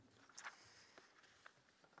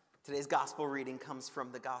Today's gospel reading comes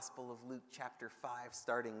from the Gospel of Luke chapter 5,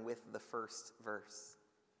 starting with the first verse.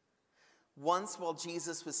 Once while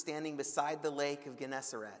Jesus was standing beside the lake of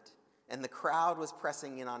Gennesaret, and the crowd was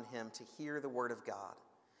pressing in on him to hear the word of God,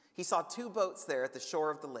 he saw two boats there at the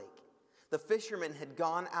shore of the lake. The fishermen had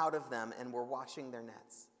gone out of them and were washing their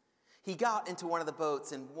nets. He got into one of the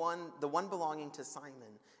boats, and the one belonging to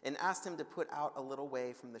Simon, and asked him to put out a little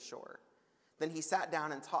way from the shore. Then he sat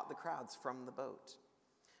down and taught the crowds from the boat.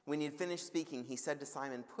 When he had finished speaking, he said to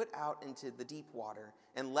Simon, "Put out into the deep water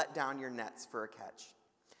and let down your nets for a catch."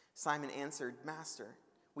 Simon answered, "Master,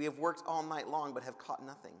 we have worked all night long but have caught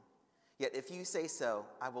nothing. Yet if you say so,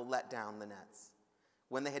 I will let down the nets."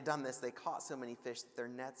 When they had done this, they caught so many fish that their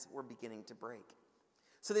nets were beginning to break.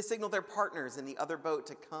 So they signaled their partners in the other boat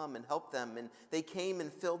to come and help them, and they came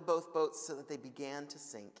and filled both boats so that they began to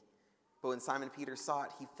sink. But when Simon Peter saw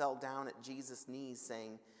it, he fell down at Jesus' knees,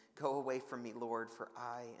 saying, "Go away from me, Lord, for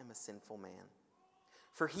I am a sinful man."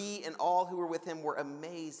 For he and all who were with him were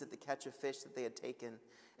amazed at the catch of fish that they had taken,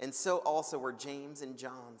 and so also were James and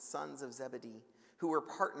John, sons of Zebedee, who were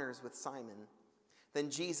partners with Simon.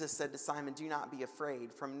 Then Jesus said to Simon, "Do not be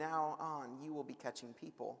afraid. From now on you will be catching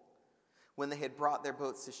people." When they had brought their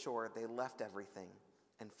boats to shore, they left everything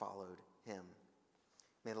and followed him.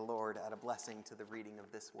 May the Lord add a blessing to the reading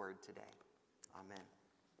of this word today. Amen.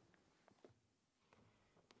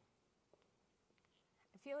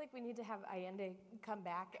 I feel like we need to have Allende come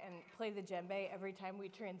back and play the djembe every time we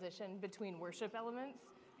transition between worship elements.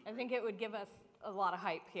 I think it would give us a lot of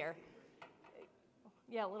hype here.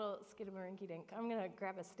 Yeah, a little skidamarinky-dink. I'm going to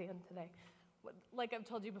grab a stand today. Like I've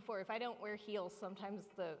told you before, if I don't wear heels, sometimes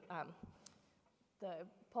the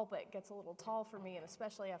pulpit gets a little tall for me, and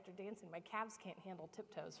especially after dancing, my calves can't handle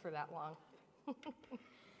tiptoes for that long.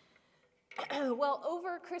 Well,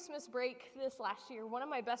 over Christmas break this last year, one of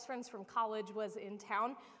my best friends from college was in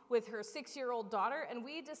town with her 6-year-old daughter, and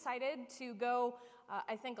we decided to go,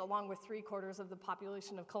 I think along with 3/4 of the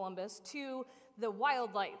population of Columbus, to the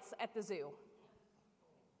wild lights at the zoo.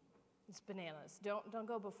 It's bananas. Don't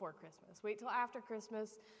go before Christmas. Wait till after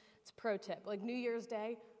Christmas. It's a pro tip. Like New Year's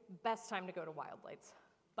Day, best time to go to wild lights.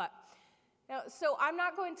 But so I'm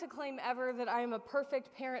not going to claim ever that I am a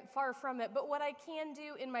perfect parent, far from it, but what I can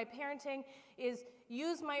do in my parenting is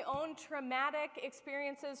use my own traumatic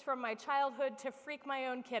experiences from my childhood to freak my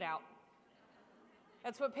own kid out.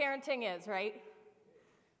 That's what parenting is, right?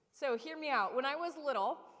 So hear me out. When I was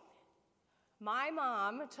little, my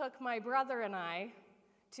mom took my brother and I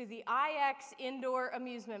to the IX Indoor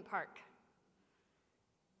Amusement Park.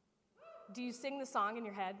 Do you sing the song in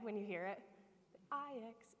your head when you hear it? The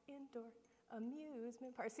IX Indoor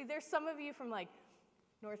Amusement Park. See, there's some of you from like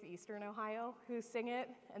northeastern Ohio who sing it,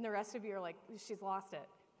 and the rest of you are like, she's lost it.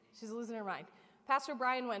 She's losing her mind. Pastor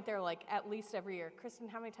Brian went there like at least every year. Kristen,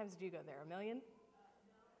 how many times did you go there? 1 million?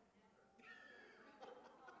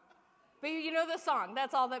 But you know the song.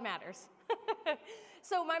 That's all that matters.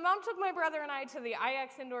 So my mom took my brother and I to the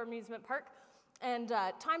IX Indoor Amusement Park, and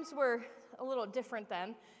times were a little different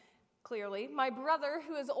then. Clearly. My brother,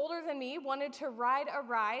 who is older than me, wanted to ride a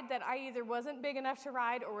ride that I either wasn't big enough to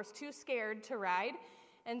ride or was too scared to ride.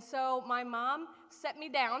 And so my mom set me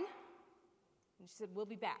down, and she said, "We'll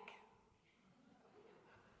be back."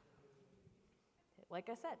 Like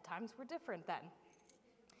I said, times were different then.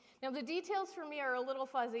 Now, the details for me are a little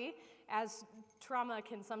fuzzy, as trauma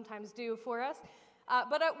can sometimes do for us.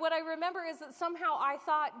 But what I remember is that somehow I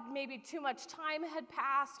thought maybe too much time had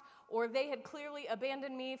passed, or they had clearly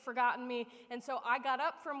abandoned me, forgotten me, and so I got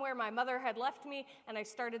up from where my mother had left me, and I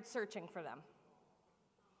started searching for them.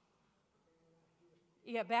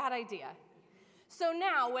 Yeah, bad idea. So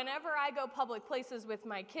now, whenever I go public places with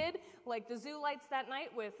my kid, like the zoo lights that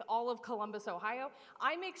night with all of Columbus, Ohio,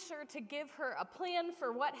 I make sure to give her a plan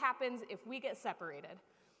for what happens if we get separated.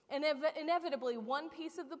 And inevitably, one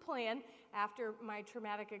piece of the plan, after my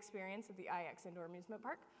traumatic experience at the IX Indoor Amusement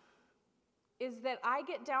Park, is that I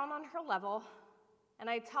get down on her level and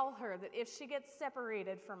I tell her that if she gets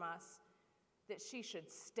separated from us, that she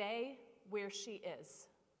should stay where she is,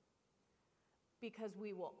 because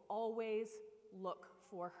we will always look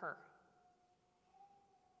for her.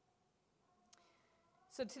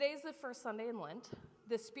 So today's the first Sunday in Lent,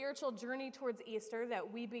 the spiritual journey towards Easter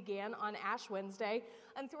that we began on Ash Wednesday.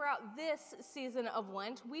 And throughout this season of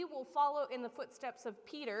Lent, we will follow in the footsteps of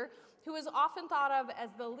Peter, who is often thought of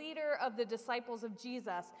as the leader of the disciples of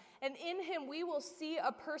Jesus. And in him, we will see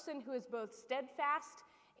a person who is both steadfast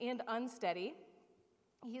and unsteady.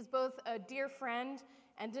 He's both a dear friend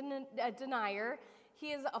and a denier.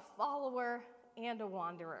 He is a follower and a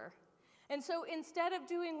wanderer. And so instead of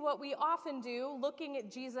doing what we often do, looking at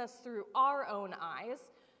Jesus through our own eyes,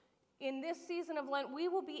 In this season of Lent, we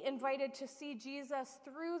will be invited to see Jesus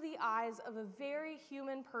through the eyes of a very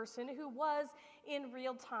human person who was, in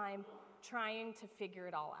real time, trying to figure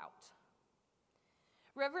it all out.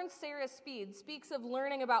 Reverend Sarah Speed speaks of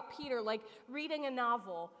learning about Peter like reading a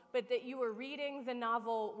novel, but that you were reading the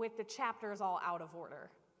novel with the chapters all out of order.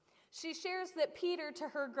 She shares that Peter, to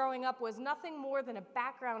her growing up, was nothing more than a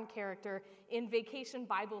background character in vacation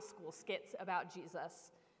Bible school skits about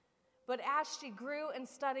Jesus. But as she grew and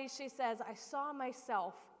studied, she says, I saw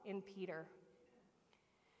myself in Peter.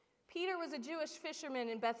 Peter was a Jewish fisherman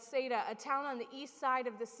in Bethsaida, a town on the east side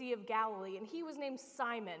of the Sea of Galilee, and he was named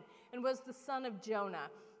Simon and was the son of Jonah.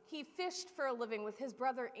 He fished for a living with his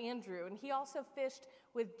brother Andrew, and he also fished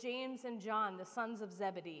with James and John, the sons of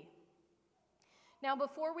Zebedee. Now,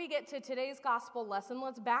 before we get to today's gospel lesson,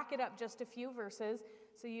 let's back it up just a few verses.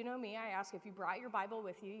 So you know me, I ask if you brought your Bible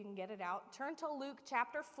with you, you can get it out. Turn to Luke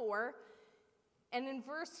chapter 4, and in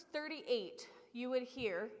verse 38, you would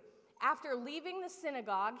hear, after leaving the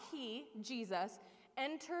synagogue, he, Jesus,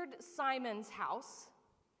 entered Simon's house.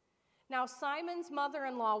 Now, Simon's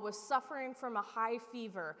mother-in-law was suffering from a high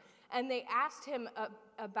fever, and they asked him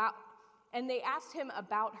about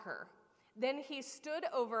her. Then he stood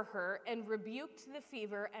over her and rebuked the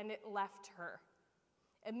fever, and it left her.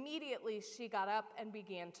 Immediately she got up and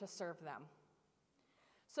began to serve them.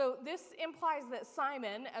 So this implies that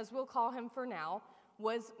Simon, as we'll call him for now,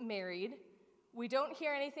 was married. We don't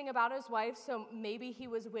hear anything about his wife, so maybe he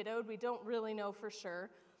was widowed. We don't really know for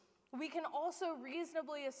sure. We can also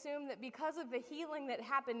reasonably assume that because of the healing that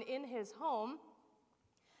happened in his home,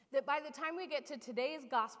 that by the time we get to today's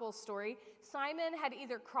gospel story, Simon had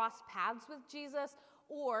either crossed paths with Jesus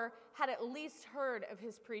or had at least heard of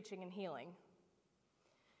his preaching and healing.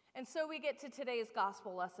 And so we get to today's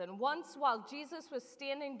gospel lesson. Once, while Jesus was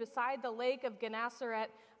standing beside the lake of Gennesaret,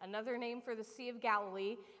 another name for the Sea of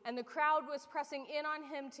Galilee, and the crowd was pressing in on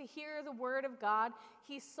him to hear the word of God,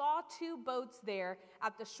 he saw two boats there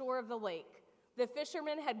at the shore of the lake. The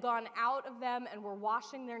fishermen had gone out of them and were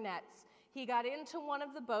washing their nets. He got into one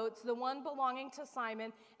of the boats, the one belonging to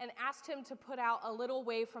Simon, and asked him to put out a little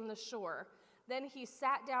way from the shore. Then he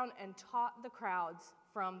sat down and taught the crowds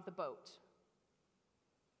from the boat.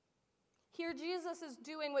 Here, Jesus is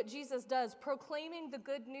doing what Jesus does, proclaiming the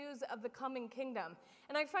good news of the coming kingdom.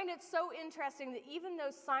 And I find it so interesting that even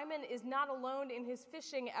though Simon is not alone in his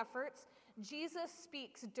fishing efforts, Jesus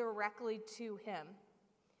speaks directly to him.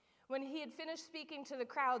 When he had finished speaking to the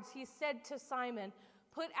crowds, he said to Simon,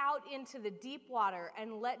 "Put out into the deep water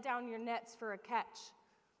and let down your nets for a catch."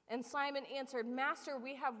 And Simon answered, "Master,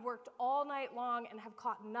 we have worked all night long and have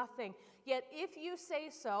caught nothing. Yet if you say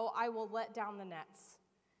so, I will let down the nets."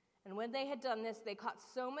 And when they had done this, they caught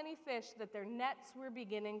so many fish that their nets were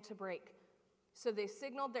beginning to break. So they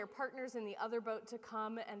signaled their partners in the other boat to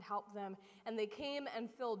come and help them. And they came and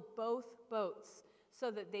filled both boats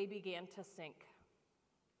so that they began to sink.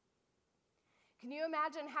 Can you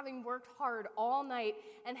imagine having worked hard all night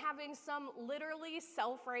and having some literally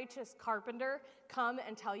self-righteous carpenter come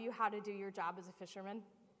and tell you how to do your job as a fisherman?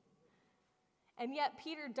 And yet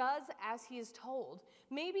Peter does as he is told.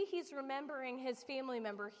 Maybe he's remembering his family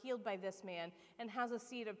member healed by this man and has a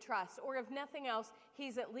seed of trust, or if nothing else,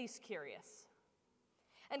 he's at least curious.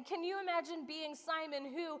 And can you imagine being Simon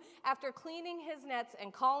who, after cleaning his nets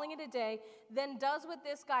and calling it a day, then does what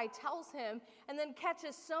this guy tells him and then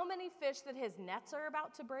catches so many fish that his nets are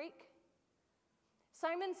about to break?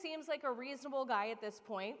 Simon seems like a reasonable guy at this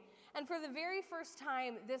point. And for the very first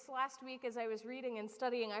time this last week as I was reading and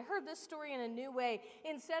studying, I heard this story in a new way.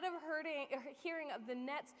 Instead of hearing of the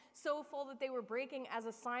nets so full that they were breaking as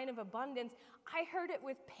a sign of abundance, I heard it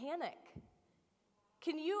with panic.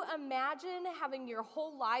 Can you imagine having your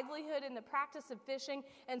whole livelihood in the practice of fishing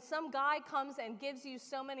and some guy comes and gives you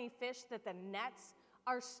so many fish that the nets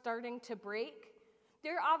are starting to break?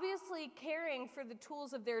 They're obviously caring for the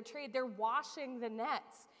tools of their trade. They're washing the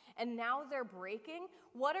nets, and now they're breaking.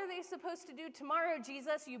 What are they supposed to do tomorrow,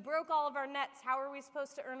 Jesus? You broke all of our nets. How are we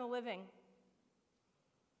supposed to earn a living?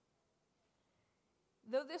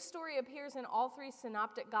 Though this story appears in all three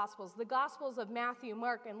synoptic gospels, the gospels of Matthew,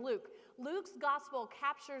 Mark, and Luke, Luke's gospel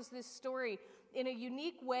captures this story in a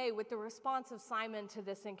unique way with the response of Simon to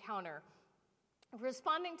this encounter.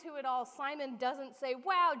 Responding to it all, Simon doesn't say,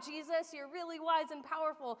 "Wow, Jesus, you're really wise and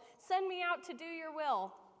powerful. Send me out to do your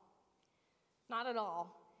will." Not at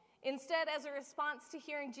all. Instead, as a response to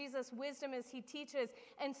hearing Jesus' wisdom as he teaches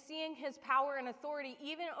and seeing his power and authority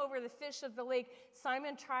even over the fish of the lake,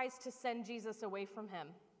 Simon tries to send Jesus away from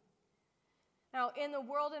him. Now, in the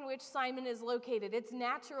world in which Simon is located, it's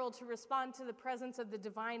natural to respond to the presence of the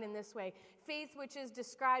divine in this way. Faith, which is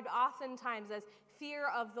described oftentimes as fear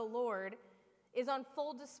of the Lord, is on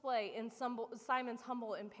full display in Simon's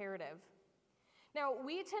humble imperative. Now,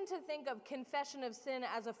 we tend to think of confession of sin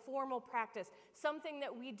as a formal practice, something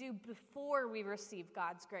that we do before we receive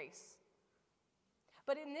God's grace.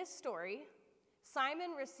 But in this story,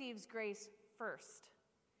 Simon receives grace first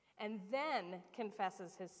and then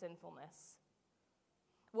confesses his sinfulness.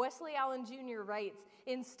 Wesley Allen Jr. writes,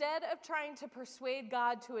 "Instead of trying to persuade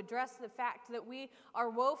God to address the fact that we are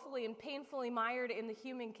woefully and painfully mired in the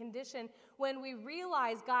human condition, when we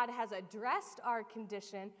realize God has addressed our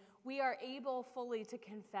condition, we are able fully to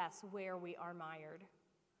confess where we are mired."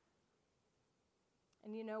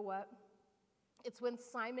 And you know what? It's when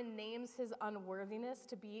Simon names his unworthiness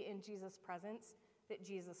to be in Jesus' presence that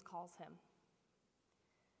Jesus calls him.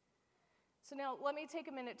 So now let me take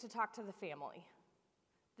a minute to talk to the family.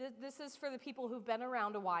 This is for the people who've been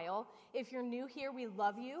around a while. If you're new here, we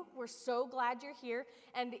love you. We're so glad you're here.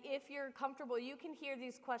 And if you're comfortable, you can hear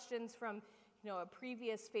these questions from a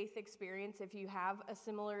previous faith experience if you have a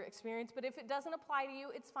similar experience. But if it doesn't apply to you,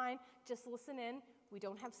 it's fine. Just listen in. We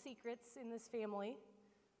don't have secrets in this family.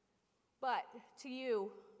 But to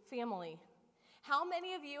you, family, how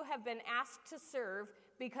many of you have been asked to serve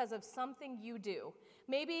because of something you do?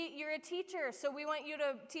 Maybe you're a teacher, so we want you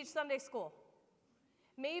to teach Sunday school.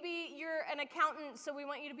 Maybe you're an accountant, so we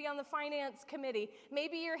want you to be on the finance committee.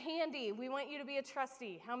 Maybe you're handy. We want you to be a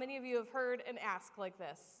trustee. How many of you have heard an ask like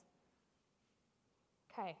this?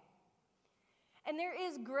 Okay. And there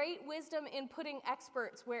is great wisdom in putting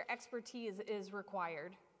experts where expertise is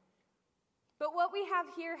required. But what we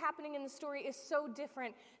have here happening in the story is so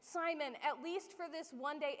different. Simon, at least for this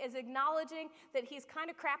one day, is acknowledging that he's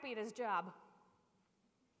kind of crappy at his job.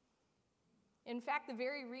 In fact, the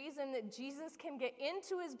very reason that Jesus can get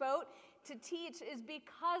into his boat to teach is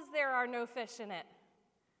because there are no fish in it.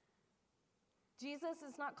 Jesus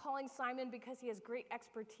is not calling Simon because he has great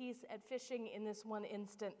expertise at fishing in this one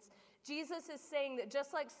instance. Jesus is saying that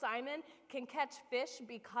just like Simon can catch fish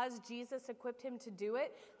because Jesus equipped him to do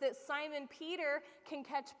it, that Simon Peter can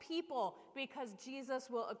catch people because Jesus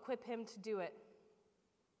will equip him to do it.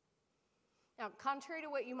 Now, contrary to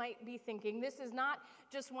what you might be thinking, this is not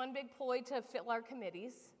just one big ploy to fill our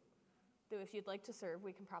committees, though if you'd like to serve,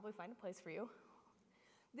 we can probably find a place for you.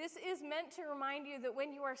 This is meant to remind you that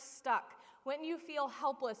when you are stuck, when you feel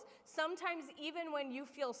helpless, sometimes even when you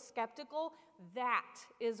feel skeptical, that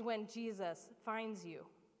is when Jesus finds you.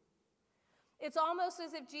 It's almost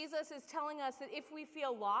as if Jesus is telling us that if we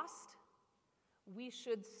feel lost, we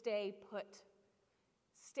should stay put.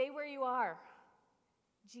 Stay where you are.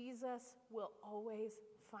 Jesus will always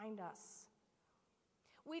find us.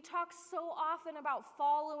 We talk so often about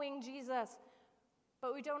following Jesus,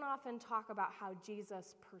 but we don't often talk about how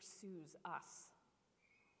Jesus pursues us.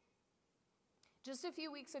 Just a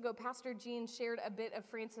few weeks ago, Pastor Jean shared a bit of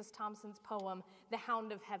Francis Thompson's poem, The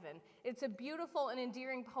Hound of Heaven. It's a beautiful and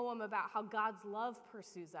endearing poem about how God's love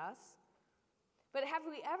pursues us. But have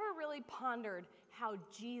we ever really pondered how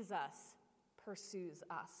Jesus pursues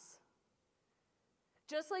us?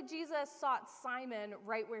 Just like Jesus sought Simon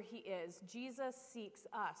right where he is, Jesus seeks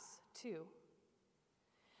us too.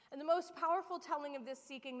 And the most powerful telling of this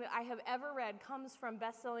seeking that I have ever read comes from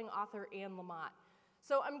best-selling author Anne Lamott.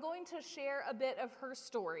 So I'm going to share a bit of her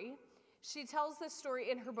story. She tells this story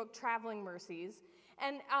in her book, Traveling Mercies.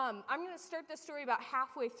 And I'm going to start this story about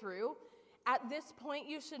halfway through. At this point,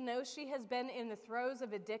 you should know she has been in the throes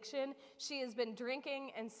of addiction. She has been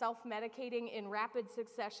drinking and self-medicating in rapid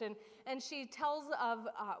succession. And she tells of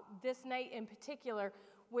this night in particular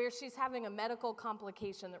where she's having a medical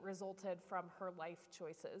complication that resulted from her life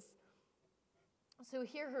choices. So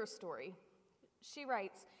hear her story. She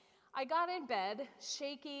writes, "I got in bed,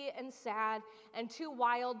 shaky and sad and too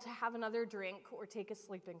wild to have another drink or take a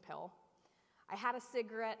sleeping pill. I had a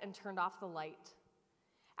cigarette and turned off the light.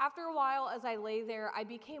 After a while, as I lay there, I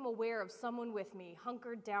became aware of someone with me,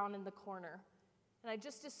 hunkered down in the corner. And I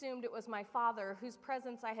just assumed it was my father, whose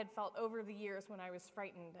presence I had felt over the years when I was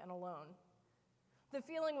frightened and alone. The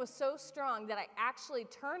feeling was so strong that I actually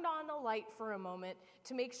turned on the light for a moment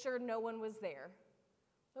to make sure no one was there.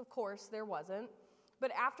 Of course, there wasn't.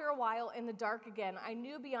 But after a while, in the dark again, I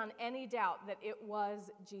knew beyond any doubt that it was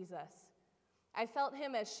Jesus. I felt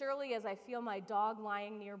him as surely as I feel my dog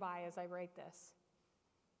lying nearby as I write this.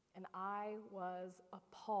 And I was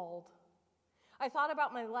appalled. I thought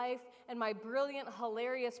about my life and my brilliant,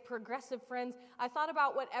 hilarious, progressive friends. I thought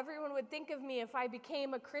about what everyone would think of me if I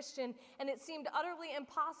became a Christian, and it seemed utterly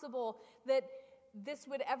impossible that this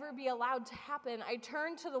would ever be allowed to happen, I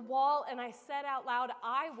turned to the wall and I said out loud,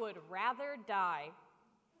 "I would rather die."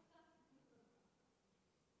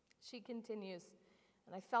 She continues,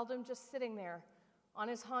 and I felt him just sitting there on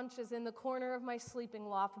his haunches in the corner of my sleeping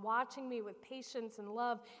loft, watching me with patience and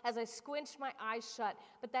love as I squinched my eyes shut,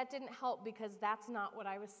 but that didn't help because that's not what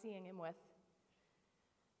I was seeing him with.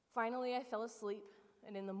 Finally, I fell asleep,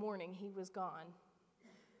 and in the morning, he was gone.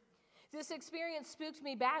 "This experience spooked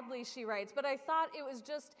me badly," she writes, "but I thought it was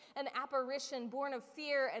just an apparition born of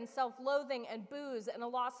fear and self-loathing and booze and a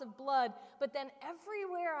loss of blood. But then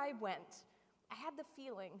everywhere I went, I had the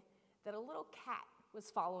feeling that a little cat was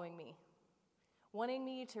following me, wanting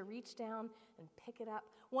me to reach down and pick it up,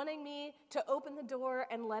 wanting me to open the door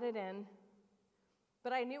and let it in.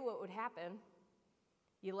 But I knew what would happen.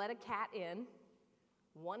 You let a cat in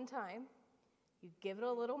one time, you give it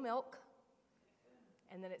a little milk,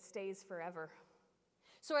 and then it stays forever.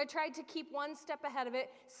 So I tried to keep one step ahead of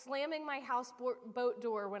it, slamming my houseboat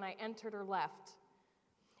door when I entered or left.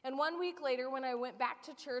 And 1 week later, when I went back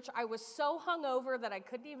to church, I was so hungover that I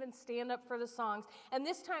couldn't even stand up for the songs. And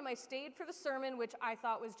this time I stayed for the sermon, which I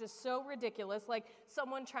thought was just so ridiculous, like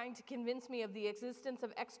someone trying to convince me of the existence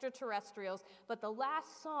of extraterrestrials. But the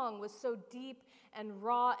last song was so deep and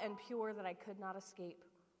raw and pure that I could not escape."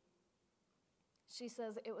 She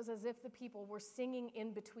says, "It was as if the people were singing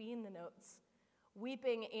in between the notes,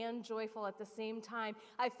 weeping and joyful at the same time.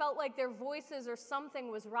 I felt like their voices or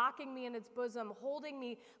something was rocking me in its bosom, holding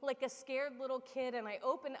me like a scared little kid, and I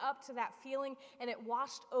opened up to that feeling, and it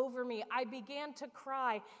washed over me. I began to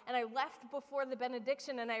cry, and I left before the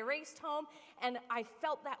benediction, and I raced home, and I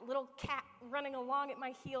felt that little cat running along at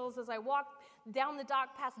my heels as I walked down the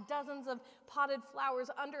dock past dozens of potted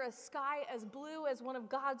flowers under a sky as blue as one of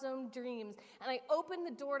God's own dreams. And I opened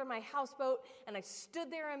the door to my houseboat, and I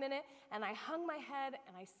stood there a minute, and I hung my head,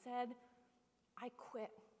 and I said, 'I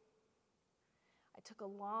quit.' I took a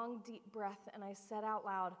long, deep breath, and I said out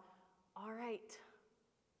loud, 'All right,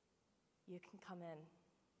 you can come in.'"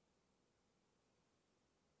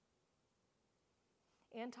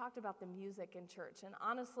 Anne talked about the music in church, and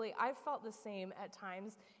honestly, I felt the same at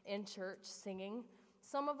times in church singing.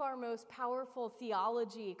 Some of our most powerful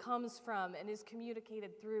theology comes from and is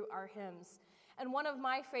communicated through our hymns. And one of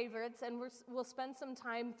my favorites, and we'll spend some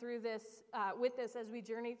time through this with this as we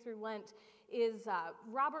journey through Lent, is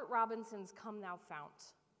Robert Robinson's "Come Thou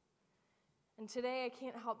Fount." And today I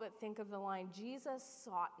can't help but think of the line, "Jesus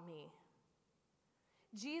sought me.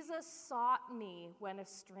 Jesus sought me when a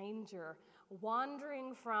stranger,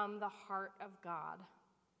 wandering from the heart of God."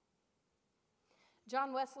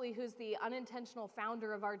 John Wesley, who's the unintentional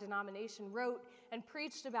founder of our denomination, wrote and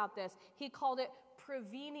preached about this. He called it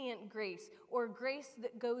prevenient grace, or grace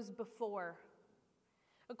that goes before.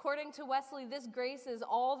 According to Wesley, this grace is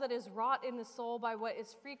all that is wrought in the soul by what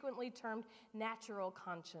is frequently termed natural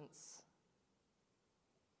conscience.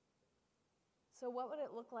 So what would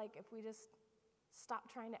it look like if we just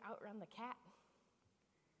stopped trying to outrun the cat?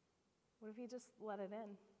 What if you just let it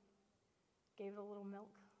in? Gave it a little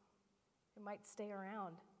milk? It might stay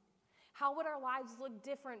around. How would our lives look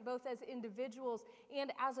different, both as individuals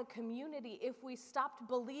and as a community, if we stopped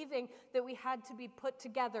believing that we had to be put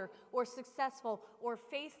together or successful or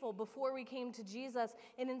faithful before we came to Jesus,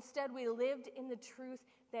 and instead we lived in the truth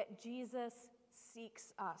that Jesus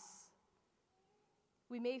seeks us?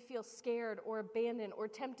 We may feel scared or abandoned or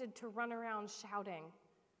tempted to run around shouting.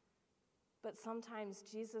 But sometimes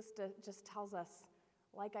Jesus just tells us,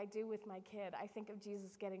 like I do with my kid, I think of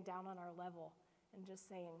Jesus getting down on our level and just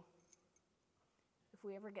saying, if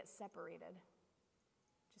we ever get separated,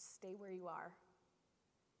 just stay where you are,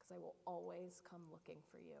 because I will always come looking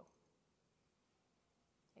for you.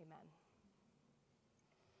 Amen.